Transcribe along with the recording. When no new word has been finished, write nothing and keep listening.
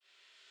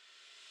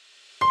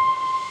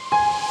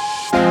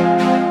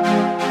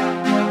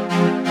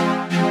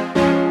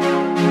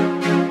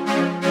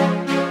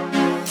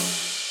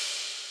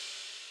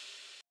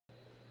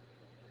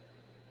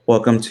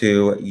Welcome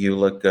to You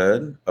Look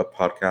Good, a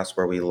podcast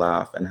where we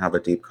laugh and have a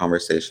deep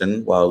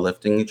conversation while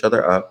lifting each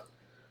other up.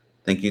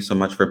 Thank you so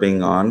much for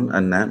being on.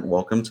 Annette,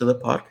 welcome to the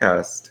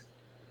podcast.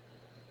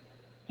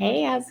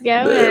 Hey, how's it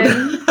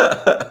going?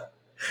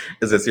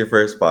 Is this your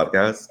first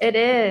podcast? It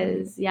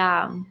is,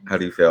 yeah. How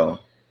do you feel?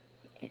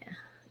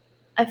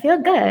 I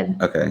feel good.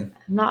 Okay. I'm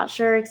not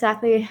sure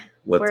exactly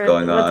what's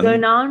going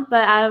on,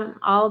 but I'm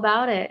all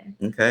about it.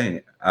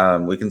 Okay.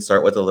 We can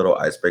start with a little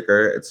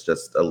icebreaker. It's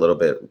just a little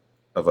bit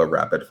of a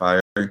rapid fire.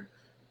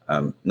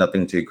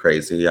 Nothing too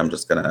crazy. I'm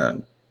just going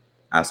to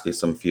ask you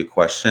some few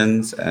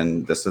questions,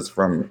 and this is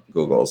from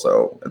Google,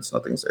 so it's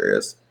nothing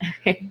serious.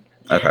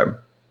 Okay.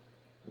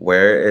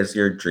 Where is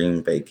your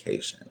dream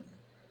vacation?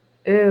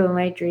 Ooh,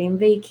 my dream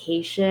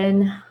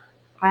vacation.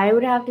 I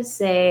would have to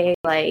say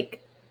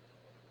like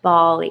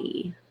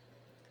Bali.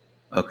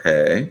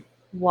 Okay.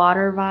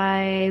 Water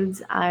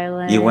vibes,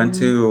 island. You went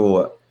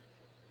to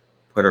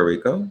Puerto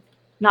Rico?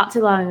 Not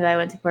too long ago, I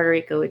went to Puerto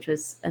Rico, which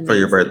was amazing. For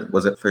your birthday?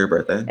 Was it for your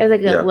birthday? It was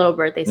like a little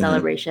birthday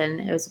celebration.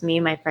 It was me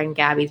and my friend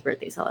Gabby's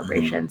birthday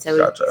celebration. So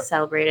we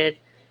celebrated.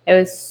 It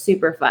was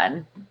super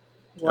fun.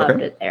 Loved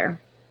it there.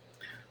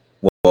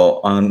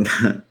 Well,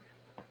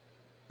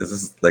 this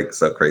is like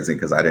so crazy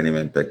because I didn't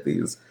even pick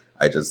these.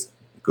 I just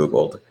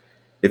Googled.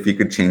 If you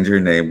could change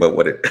your name, what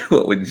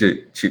would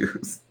you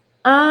choose?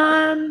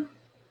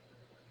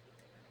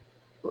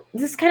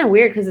 This is kind of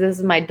weird because this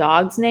is my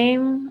dog's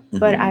name,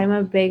 but I'm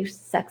a big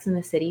Sex and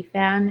the City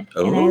fan,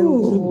 and I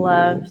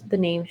loved the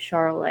name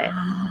Charlotte.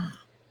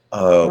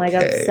 I'm like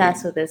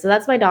obsessed with it. So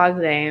that's my dog's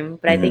name,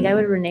 but I think I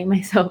would rename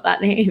myself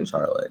that name.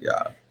 Charlotte,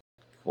 yeah.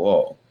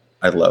 Cool.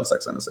 I love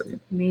Sex and the City.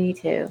 Me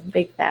too.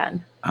 Big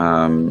fan.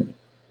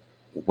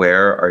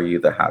 Where are you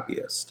the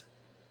happiest?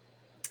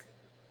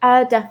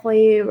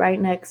 Definitely right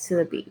next to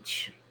the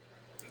beach.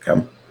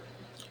 Okay.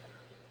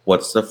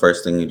 What's the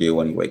first thing you do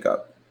when you wake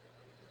up?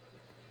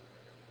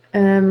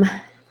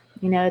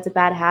 It's a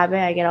bad habit.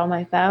 I get on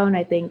my phone.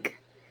 I think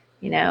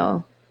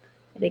a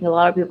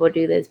lot of people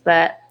do this,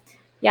 but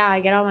yeah,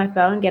 I get on my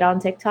phone, get on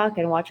TikTok,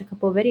 and watch a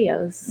couple of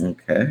videos.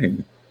 Okay.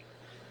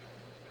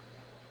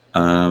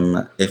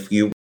 If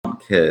you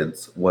want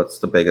kids, what's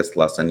the biggest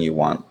lesson you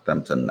want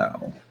them to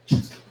know?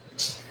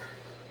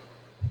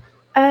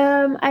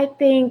 I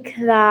think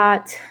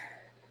that,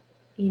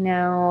 being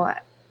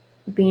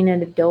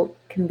an adult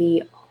can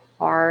be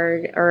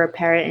hard, or a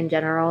parent in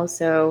general.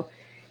 So,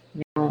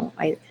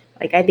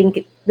 I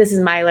think this is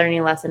my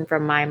learning lesson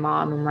from my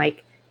mom. And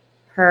like,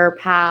 her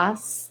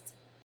past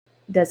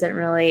doesn't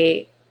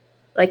really,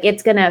 like,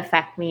 it's going to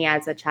affect me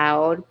as a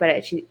child,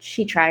 but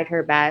she tried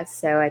her best.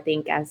 So I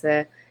think as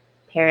a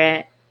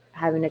parent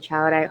having a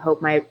child, I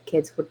hope my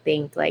kids would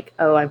think like,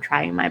 oh, I'm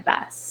trying my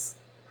best.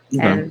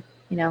 Okay. And,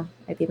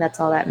 I think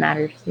that's all that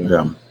matters.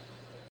 Yeah.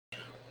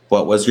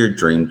 What was your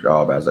dream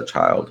job as a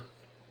child?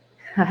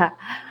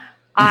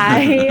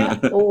 I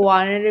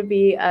wanted to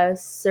be a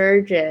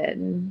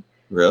surgeon.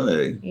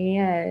 Really?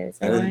 Yes.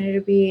 I wanted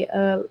to be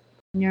a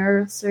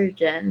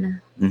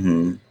neurosurgeon.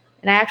 And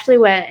I actually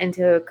went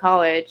into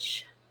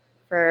college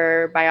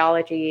for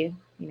biology,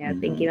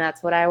 thinking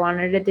that's what I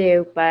wanted to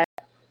do, but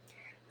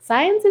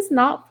science is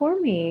not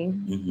for me.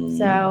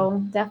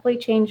 So definitely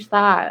changed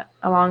that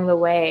along the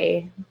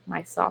way,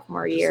 my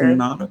sophomore year. It's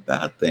not a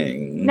bad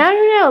thing. No.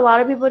 A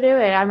lot of people do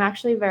it. I'm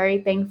actually very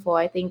thankful.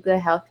 I think the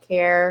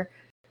healthcare,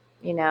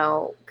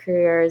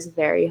 career is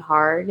very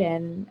hard.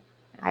 And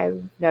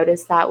I've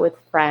noticed that with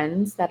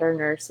friends that are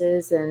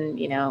nurses and,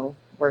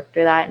 work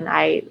through that. And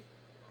I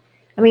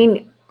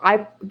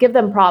give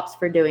them props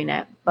for doing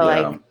it,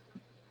 but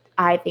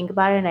I think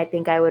about it and I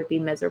think I would be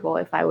miserable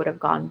if I would have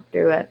gone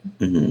through it.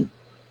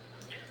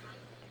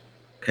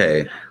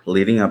 Okay,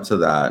 leading up to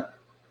that,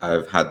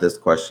 I've had this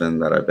question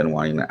that I've been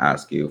wanting to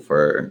ask you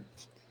for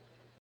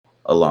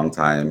a long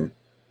time.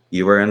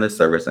 You were in the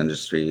service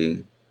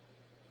industry,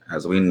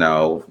 as we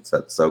know, it's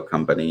a soap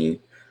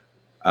company.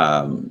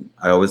 I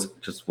always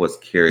just was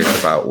curious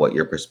about what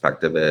your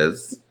perspective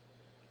is.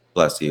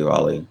 Bless you,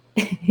 Ollie.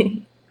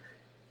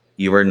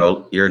 You're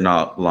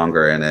not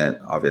longer in it,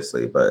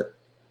 obviously, but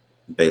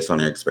based on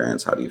your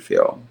experience, how do you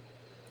feel?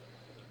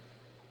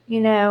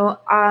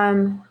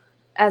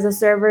 As a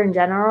server in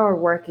general, or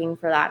working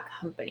for that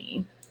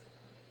company?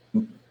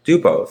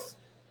 Do both.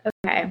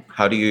 Okay.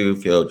 How do you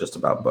feel just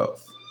about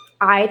both?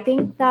 I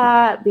think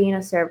that being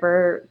a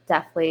server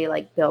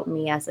definitely built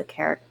me as a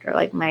character.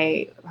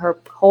 Her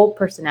whole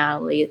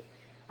personality.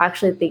 I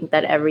actually think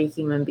that every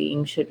human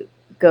being should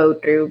go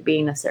through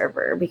being a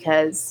server,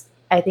 because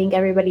I think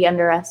everybody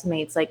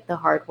underestimates the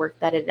hard work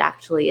that it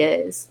actually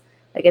is.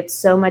 It's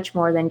so much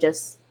more than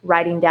just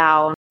writing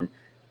down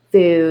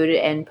food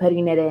and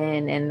putting it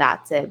in and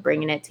that's it,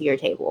 bringing it to your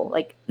table.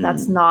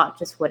 That's not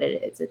just what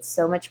it is. It's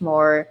so much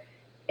more.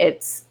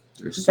 There's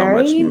so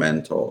much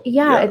mental.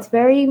 Yeah, it's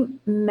very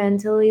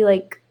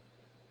mentally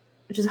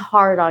just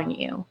hard on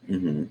you.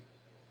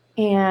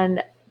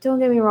 And don't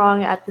get me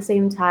wrong, at the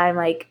same time,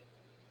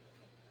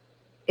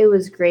 it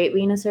was great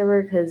being a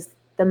server because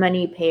the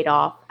money paid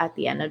off at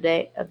the end of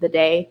the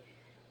day.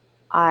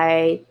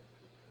 I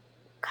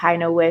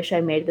kind of wish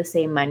I made the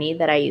same money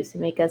that I used to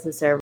make as a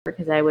server,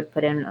 because I would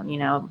put in,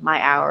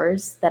 my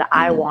hours that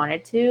I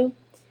wanted to,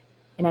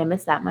 and I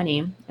missed that money.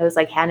 It was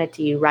like handed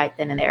to you right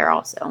then and there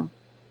also.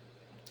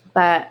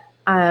 But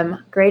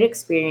great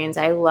experience.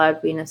 I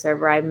loved being a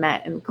server. I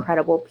met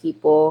incredible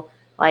people,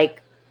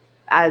 like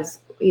as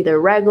either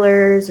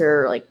regulars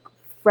or like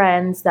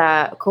friends,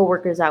 that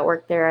coworkers that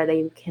work there.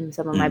 They became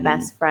some of my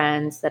best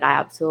friends that I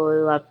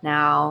absolutely love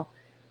now.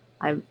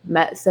 I've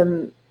met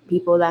some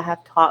people that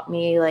have taught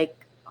me like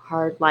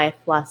hard life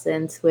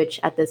lessons, which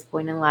at this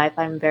point in life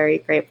I'm very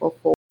grateful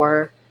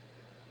for.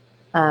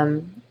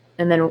 And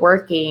then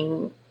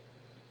working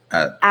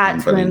at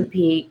Twin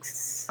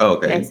Peaks. Oh,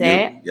 okay. Can I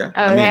say it? Yeah.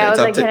 Okay, I was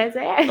like, can I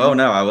say it? Oh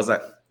no, I was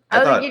like,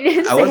 I thought you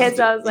didn't say it,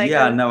 so I was like,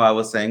 yeah, no, I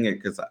was saying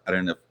it because I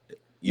don't know if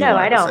you no,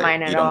 I don't say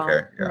mind it. at You don't all.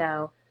 care. Yeah.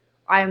 No,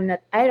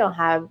 I don't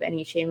have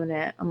any shame in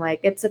it. I'm like,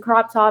 it's a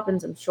crop top and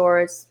some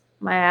shorts.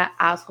 My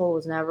asshole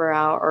was never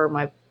out, or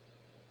my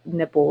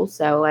nipples,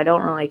 so I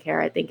don't really care.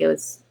 I think it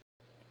was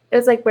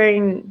like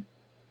wearing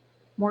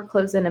more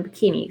clothes than a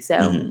bikini,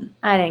 so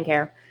I didn't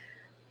care.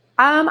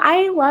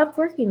 I loved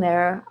working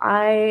there.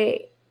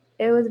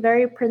 It was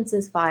very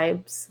princess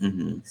vibes.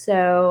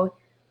 So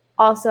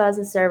also as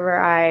a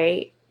server,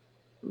 I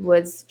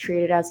was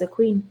treated as a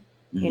queen.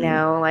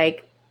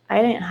 Like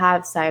I didn't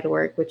have side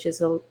work, which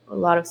is a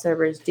lot of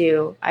servers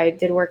do. I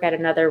did work at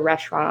another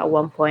restaurant at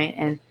one point,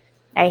 and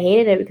I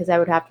hated it because I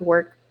would have to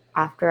work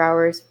after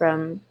hours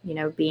from,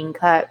 being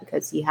cut,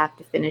 because you have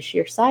to finish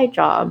your side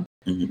job.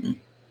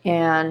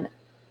 And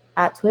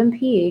at Twin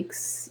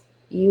Peaks,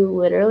 you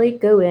literally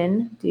go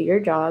in, do your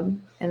job,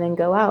 and then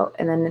go out.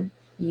 And then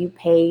you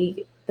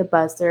pay the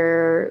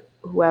buzzer,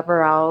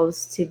 whoever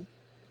else, to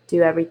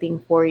do everything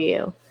for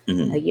you.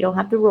 Like, you don't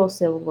have to roll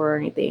silver or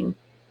anything.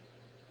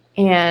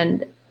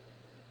 And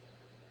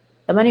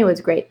the money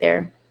was great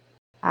there.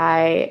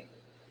 I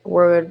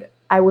would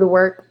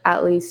work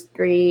at least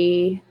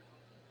three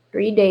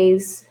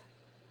days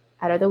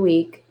out of the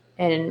week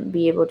and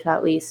be able to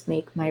at least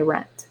make my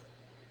rent.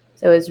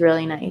 So it was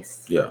really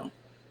nice. Yeah.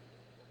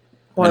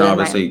 And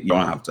obviously you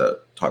don't have to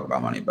talk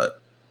about money,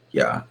 but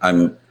yeah,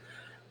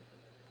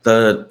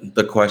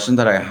 the question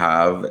that I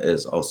have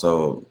is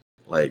also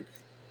like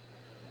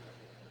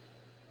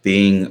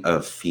being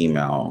a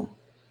female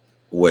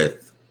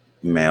with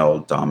male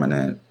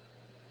dominant,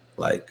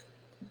 like,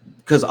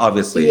 because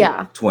obviously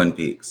Twin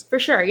Peaks. For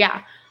sure,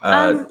 yeah.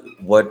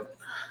 What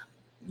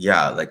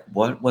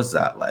was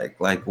that like?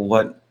 Like,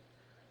 what?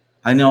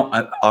 I know,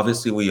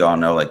 obviously, we all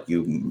know, like,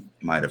 you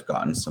might have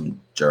gotten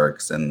some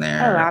jerks in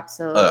there. Oh,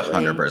 absolutely.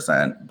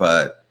 100%.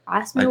 But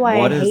ask me why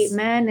I hate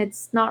men.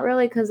 It's not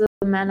really because of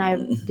the men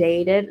I've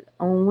dated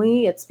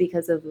only. It's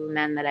because of the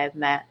men that I've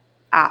met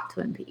at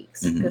Twin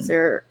Peaks. Because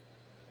they're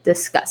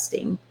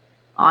disgusting,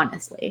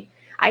 honestly.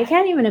 I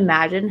can't even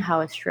imagine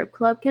how a strip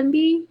club can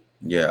be.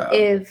 Yeah.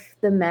 If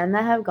the men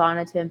that have gone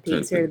to Twin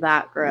Peaks are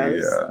that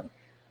gross. Yeah.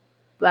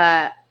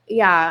 But,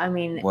 yeah, I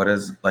mean. What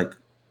is, like,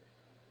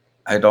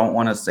 I don't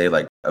want to say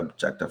like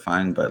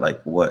objectifying, but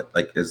like what,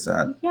 like, is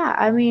that? Yeah,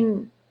 I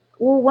mean,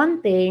 well,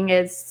 one thing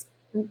is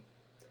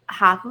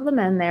half of the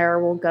men there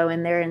will go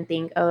in there and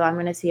think, oh, I'm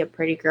going to see a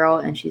pretty girl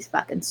and she's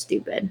fucking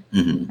stupid.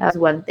 That's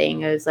one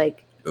thing. It was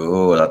like,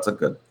 oh, that's a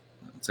good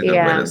way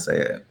to say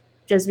it.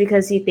 Just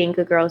because you think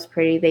a girl's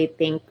pretty, they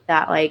think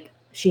that like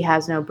she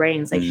has no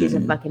brains, like she's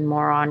a fucking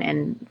moron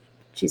and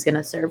she's going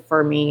to serve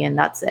for me and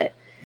that's it.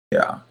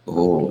 Yeah.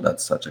 Oh,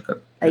 that's such a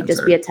good like answer.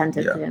 Just be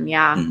attentive to him.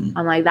 Yeah.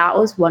 I'm like, that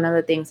was one of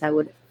the things that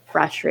would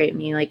frustrate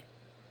me. Like,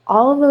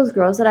 all of those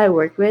girls that I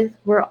worked with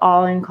were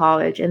all in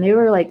college and they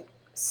were like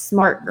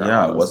smart girls.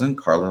 Yeah. Wasn't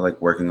Carla like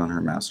working on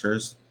her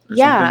master's?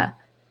 Yeah,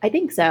 I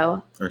think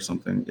so. Or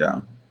something.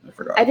 Yeah. I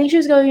forgot. I think she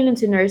was going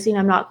into nursing.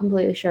 I'm not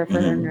completely sure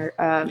for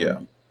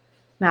her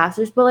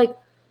master's, but like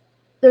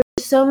there's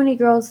so many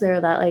girls there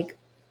that like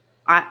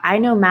I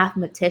know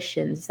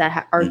mathematicians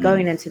that are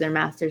going into their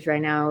master's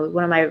right now.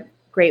 One of my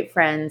great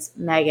friends,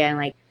 Megan,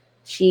 like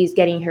she's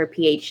getting her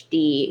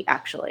PhD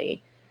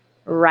actually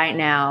right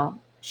now.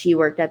 She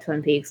worked at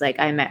Twin Peaks. Like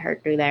I met her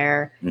through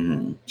there.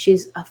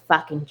 She's a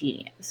fucking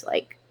genius.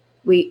 Like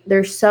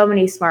there's so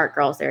many smart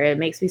girls there. It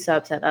makes me so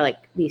upset that like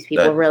these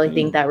people really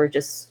think that we're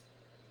just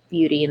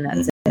beauty and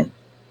that's it.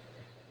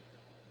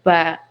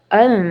 But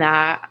other than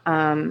that,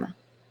 I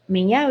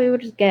mean, yeah, we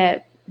would just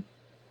get,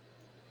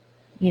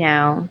 you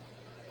know,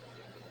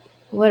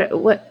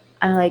 what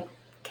I like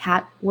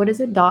what is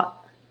it?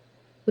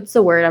 What's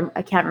the word?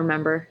 I can't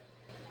remember.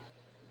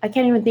 I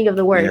can't even think of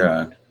the word.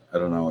 Yeah, I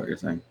don't know what you're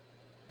saying.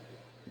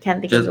 I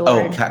can't think of the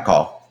word. Oh,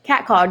 catcall.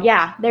 Catcalled,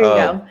 yeah. There you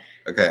go.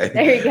 Okay.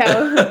 There you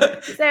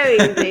go. So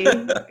easy.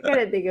 I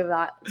couldn't think of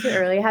that. Too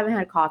early. I haven't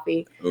had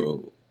coffee.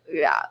 Ooh.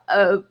 Yeah.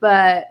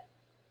 But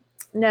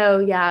no,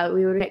 yeah,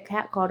 we would get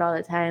catcalled all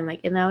the time.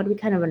 Like, and that would be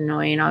kind of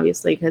annoying,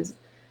 obviously, because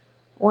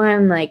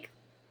when like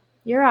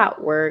you're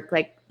at work,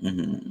 like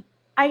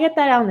I get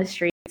that on the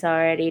streets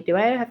already. Do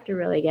I have to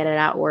really get it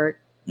at work?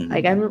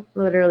 Like I'm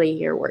literally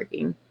here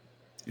working.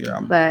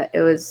 Yeah. But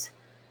it was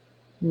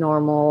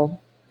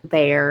normal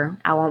there.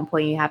 At one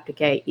point, you have to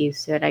get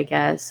used to it, I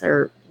guess,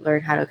 or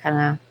learn how to kind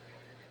of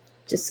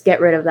just get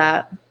rid of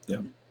that.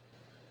 Yeah.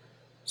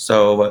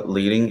 So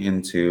leading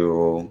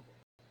into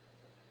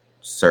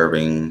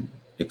serving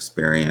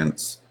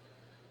experience,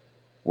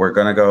 we're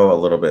going to go a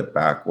little bit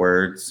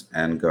backwards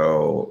and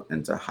go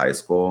into high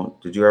school.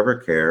 Did you ever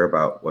care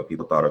about what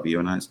people thought of you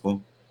in high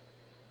school?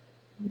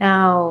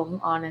 No,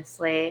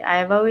 honestly,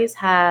 I've always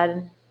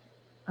had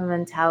a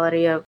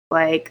mentality of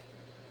like,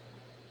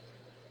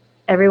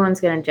 everyone's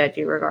going to judge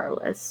you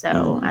regardless.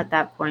 So at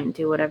that point,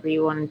 do whatever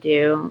you want to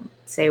do,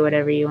 say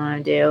whatever you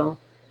want to do,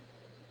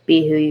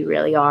 be who you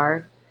really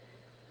are.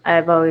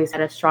 I've always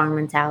had a strong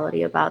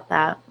mentality about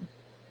that.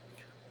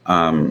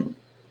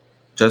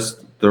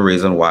 Just the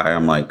reason why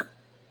I'm like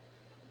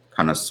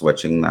kind of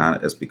switching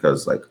that is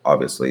because like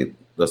obviously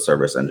the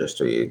service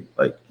industry,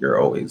 like you're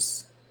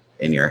always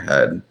in your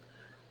head.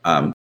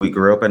 We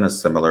grew up in a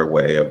similar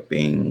way of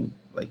being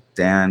like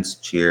dance,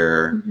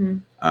 cheer.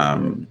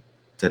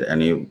 Did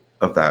any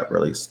of that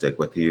really stick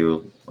with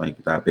you?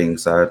 Like that being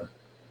said,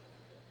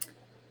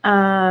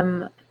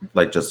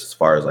 like just as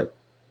far as like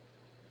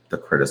the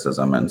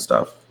criticism and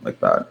stuff like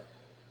that.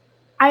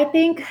 I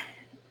think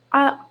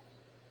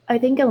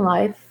in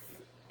life,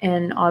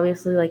 and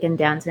obviously like in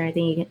dance and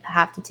everything, you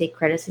have to take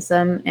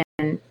criticism,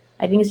 and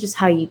I think it's just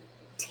how you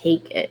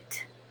take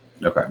it.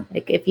 Okay.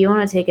 Like if you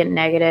want to take it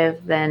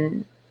negative,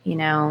 then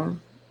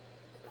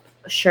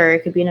sure,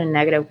 it could be in a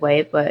negative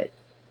way, but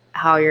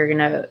how you're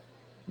gonna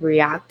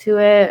react to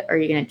it? Are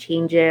you gonna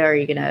change it? Are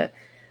you gonna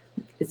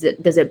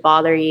does it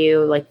bother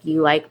you? Like,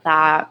 you like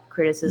that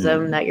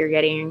criticism that you're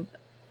getting?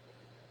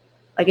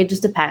 Like, it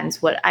just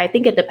depends. I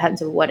think it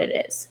depends on what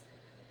it is.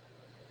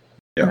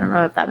 Yeah. I don't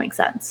know if that makes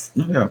sense.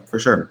 Yeah, for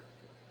sure.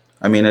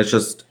 I mean, it's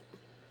just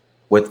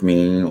with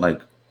me,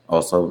 like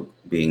also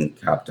being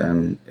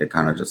captain, it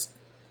kind of just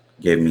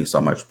gave me so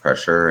much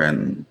pressure,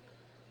 and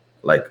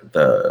like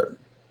the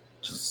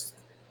just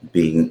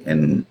being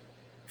in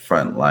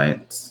front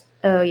lights.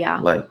 Oh yeah.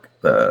 Like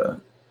the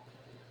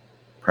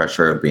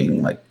pressure of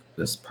being like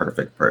this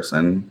perfect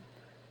person,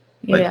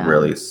 like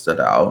really stood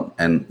out.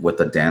 And with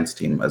the dance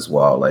team as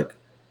well, like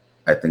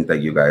I think that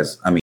you guys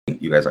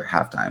are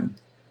halftime.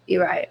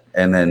 You're right.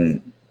 And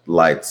then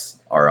lights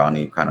are on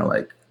you, kind of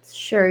like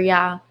sure,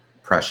 yeah.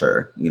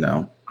 Pressure,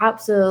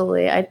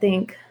 Absolutely. I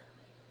think,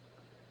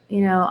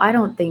 I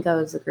don't think I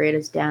was the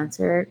greatest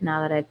dancer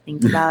now that I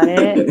think about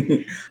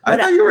it. I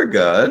thought you were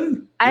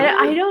good.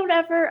 I don't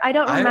remember.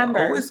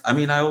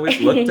 I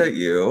always looked at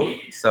you.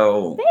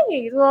 So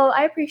thanks. Well,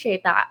 I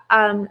appreciate that.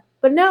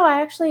 But no,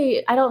 I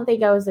don't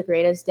think I was the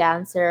greatest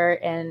dancer,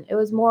 and it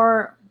was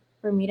more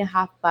for me to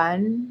have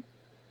fun,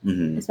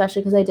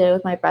 especially because I did it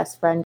with my best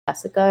friend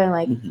Jessica, and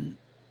like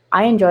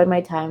I enjoyed my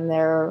time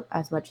there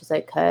as much as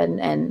I could,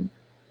 and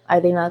I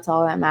think that's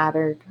all that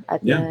mattered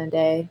at the end of the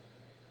day.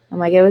 I'm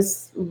like, it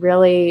was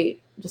really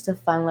just a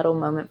fun little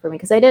moment for me,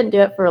 because I didn't do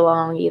it for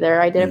long either.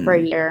 I did it for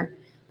a year,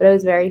 but it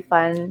was very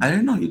fun. I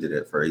didn't know you did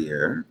it for a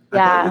year.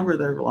 Yeah. I thought you were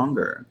there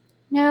longer.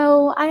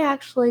 No, I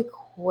actually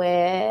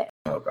quit.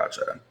 Oh,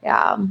 gotcha.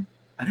 Yeah.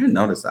 I didn't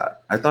notice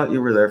that. I thought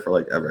you were there for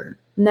like ever.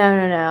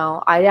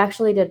 No. I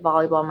actually did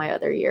volleyball my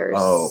other years.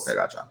 Oh, okay,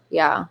 gotcha.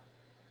 Yeah.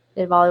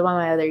 Did volleyball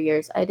my other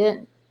years. I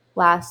didn't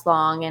last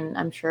long, and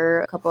I'm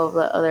sure a couple of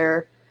the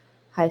other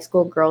high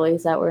school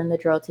girlies that were in the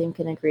drill team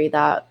can agree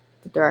that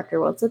the director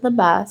wasn't the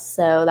best.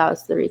 So that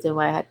was the reason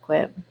why I had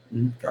quit.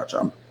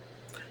 Gotcha.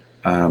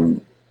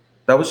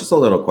 That was just a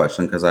little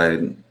question, because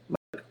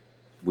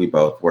we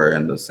both were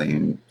in the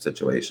same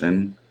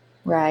situation.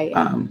 Right.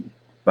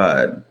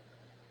 But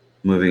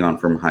moving on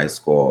from high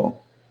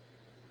school,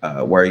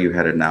 where are you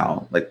headed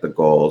now? Like the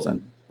goals,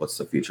 and what's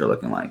the future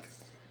looking like?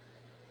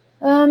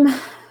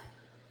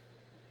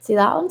 See,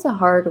 that one's a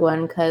hard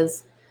one,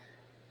 because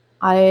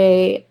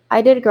I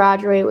did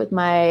graduate with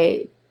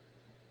my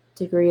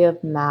degree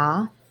of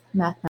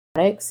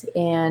mathematics,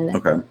 and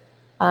okay.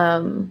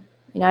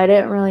 I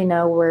didn't really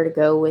know where to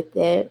go with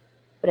it,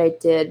 but I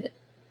did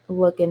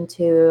look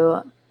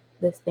into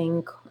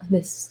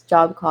this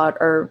job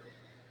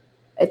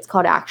it's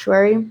called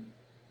actuary.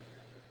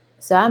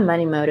 So I'm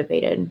money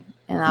motivated,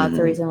 and that's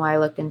the reason why I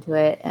looked into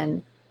it.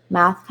 And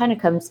math kind of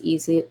comes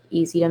easy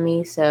to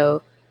me,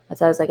 so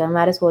I was like, I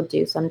might as well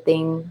do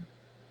something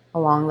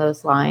along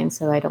those lines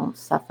so I don't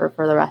suffer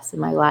for the rest of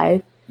my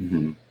life.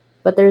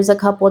 But there's a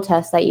couple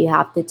tests that you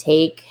have to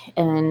take,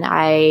 and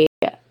I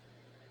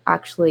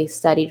actually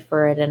studied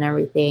for it and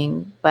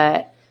everything,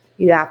 but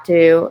you have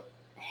to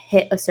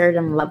hit a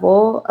certain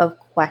level of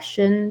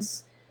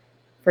questions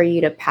for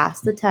you to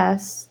pass the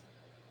test,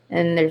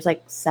 and there's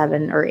like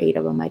 7 or 8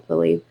 of them, I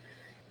believe.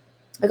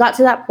 I got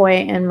to that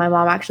point, and my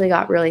mom actually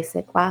got really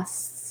sick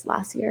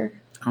last year.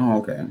 Oh,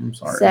 okay. I'm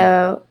sorry.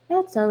 So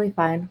that's totally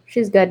fine.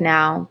 She's good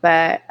now,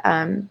 but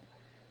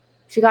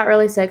she got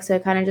really sick, so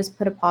it kind of just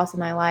put a pause in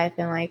my life,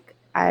 and like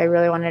I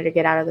really wanted to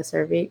get out of the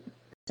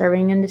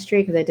serving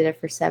industry, because I did it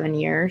for 7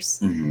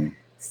 years.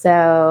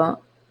 So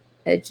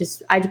I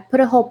just put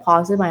a whole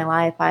pause in my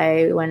life.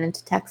 I went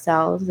into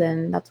textiles,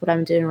 and that's what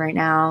I'm doing right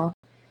now.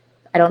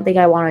 I don't think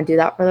I want to do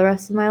that for the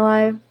rest of my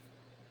life.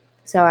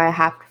 So I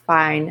have to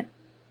find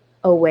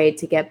a way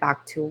to get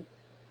back to,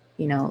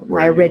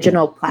 my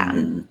original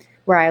plan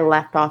where I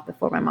left off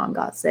before my mom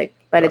got sick.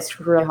 But it's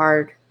really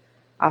hard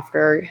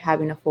after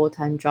having a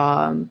full-time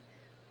job,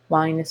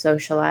 wanting to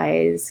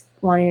socialize,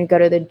 wanting to go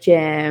to the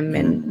gym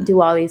and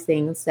do all these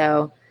things.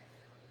 So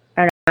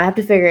I don't know. I have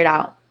to figure it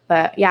out.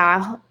 But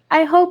yeah,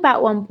 I hope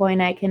at one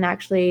point I can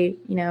actually,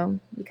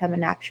 become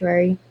an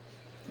actuary.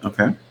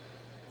 Okay.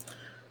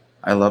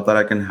 I love that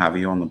I can have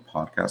you on the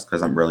podcast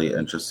because I'm really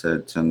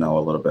interested to know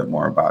a little bit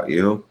more about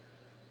you.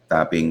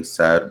 That being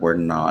said, we're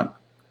not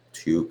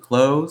too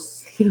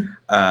close,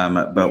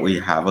 but we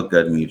have a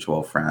good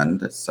mutual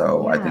friend.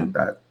 So I think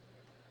that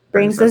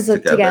brings us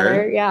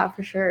together. Yeah,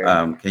 for sure.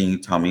 Can you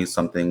tell me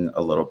something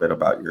a little bit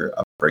about your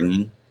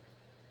upbringing?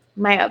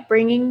 My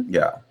upbringing?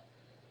 Yeah.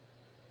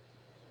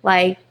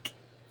 Like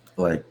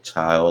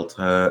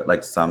childhood,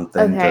 like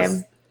something.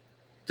 Okay.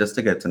 Just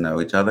to get to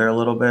know each other a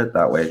little bit.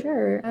 That way.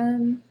 Sure.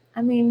 I'm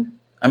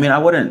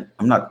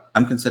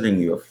considering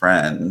you a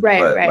friend, right,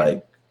 but right.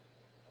 like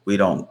we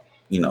don't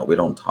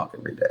talk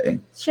every day.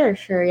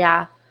 Sure,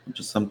 yeah.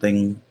 Just something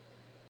you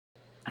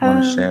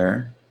want to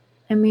share?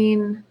 I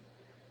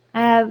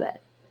have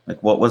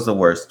like, what was the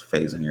worst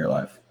phase in your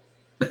life?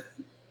 The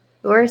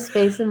worst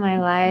phase in my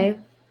life?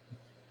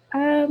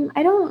 I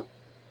don't.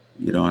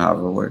 You don't have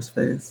a worst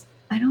phase?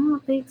 I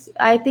don't think so.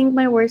 I think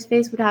my worst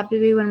phase would have to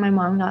be when my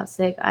mom got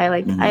sick.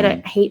 I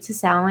hate to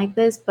sound like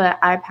this, but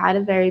I've had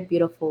a very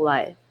beautiful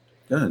life.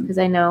 Good. Because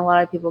I know a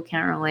lot of people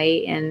can't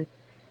relate. And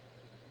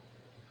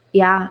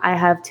yeah, I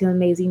have 2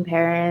 amazing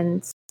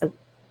parents, a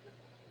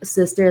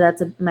sister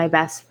that's my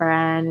best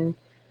friend.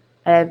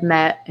 I've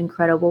met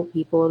incredible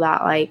people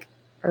that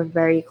are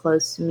very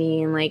close to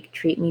me and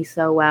treat me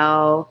so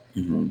well.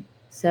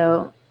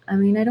 So, I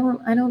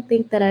don't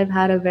think that I've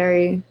had a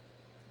very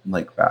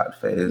bad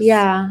phase.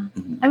 Yeah.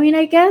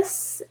 I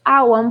guess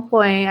at one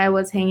point I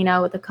was hanging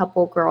out with a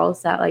couple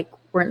girls that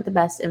weren't the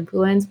best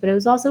influence, but it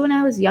was also when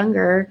I was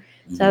younger.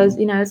 So I was,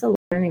 it's a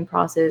learning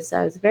process.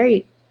 I was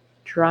very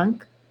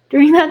drunk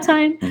during that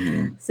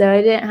time. So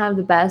I didn't have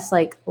the best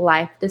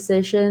life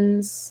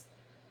decisions.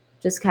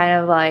 Just kind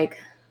of I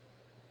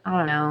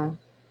don't know,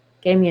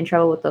 getting me in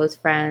trouble with those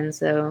friends.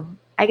 So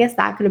I guess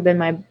that could have been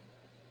my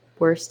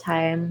worst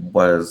time.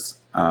 Was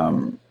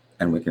and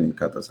we can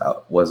cut this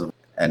out. Was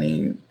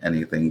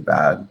anything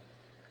bad?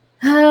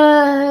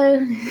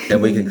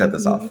 And we can cut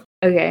this off.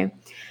 Okay.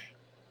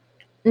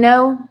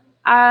 No.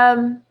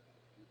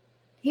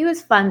 He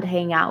was fun to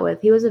hang out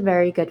with. He was a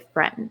very good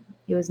friend.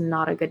 He was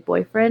not a good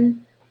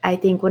boyfriend. I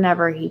think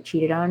whenever he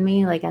cheated on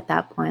me, at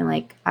that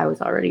point, I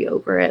was already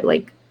over it.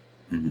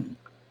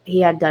 He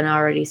had done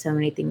already so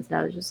many things that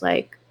I was just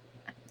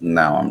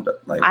now I'm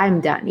done.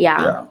 I'm done.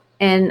 Yeah.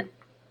 And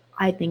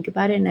I think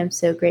about it and I'm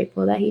so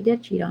grateful that he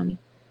did cheat on me.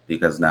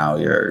 Because now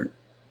you're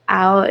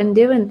out and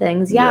doing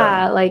things.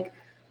 Yeah.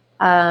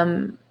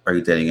 Are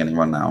you dating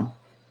anyone now?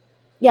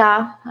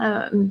 Yeah.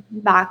 I'm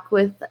back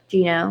with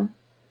Gino.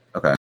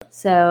 Okay.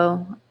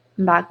 So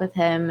I'm back with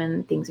him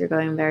and things are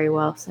going very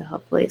well. So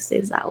hopefully it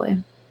stays that way.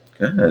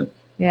 Good.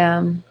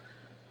 Yeah.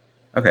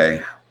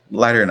 Okay.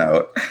 Lighter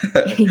note.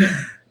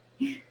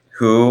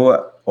 Who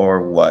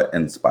or what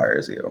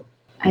inspires you?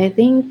 I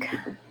think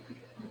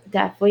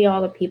definitely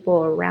all the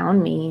people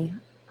around me.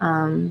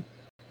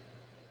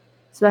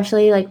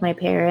 Especially my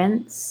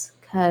parents,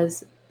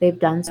 because they've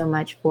done so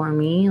much for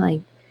me.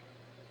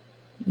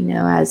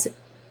 As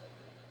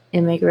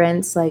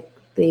immigrants,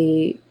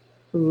 they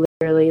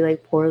literally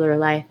pour their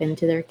life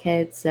into their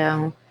kids.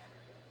 So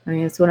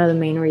it's one of the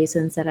main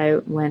reasons that I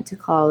went to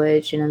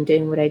college and I'm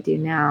doing what I do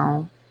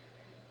now.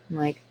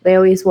 They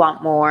always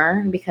want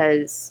more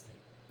because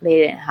they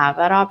didn't have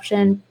that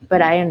option,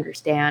 but I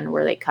understand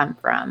where they come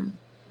from.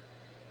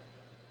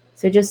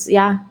 So just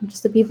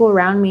the people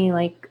around me,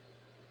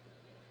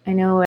 I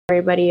know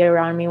everybody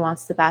around me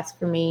wants the best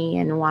for me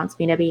and wants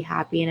me to be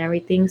happy and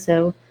everything.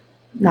 So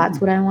that's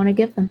what I want to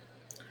give them.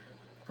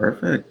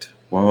 Perfect.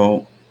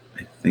 Well,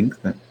 I think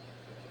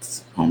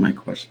that's all my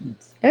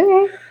questions.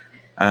 Okay.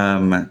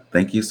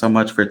 Thank you so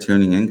much for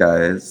tuning in,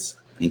 guys.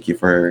 Thank you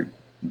for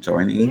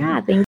joining.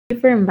 Yeah, thank you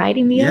for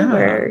inviting me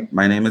over.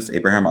 My name is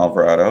Abraham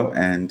Alvarado,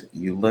 and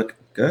you look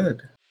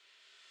good.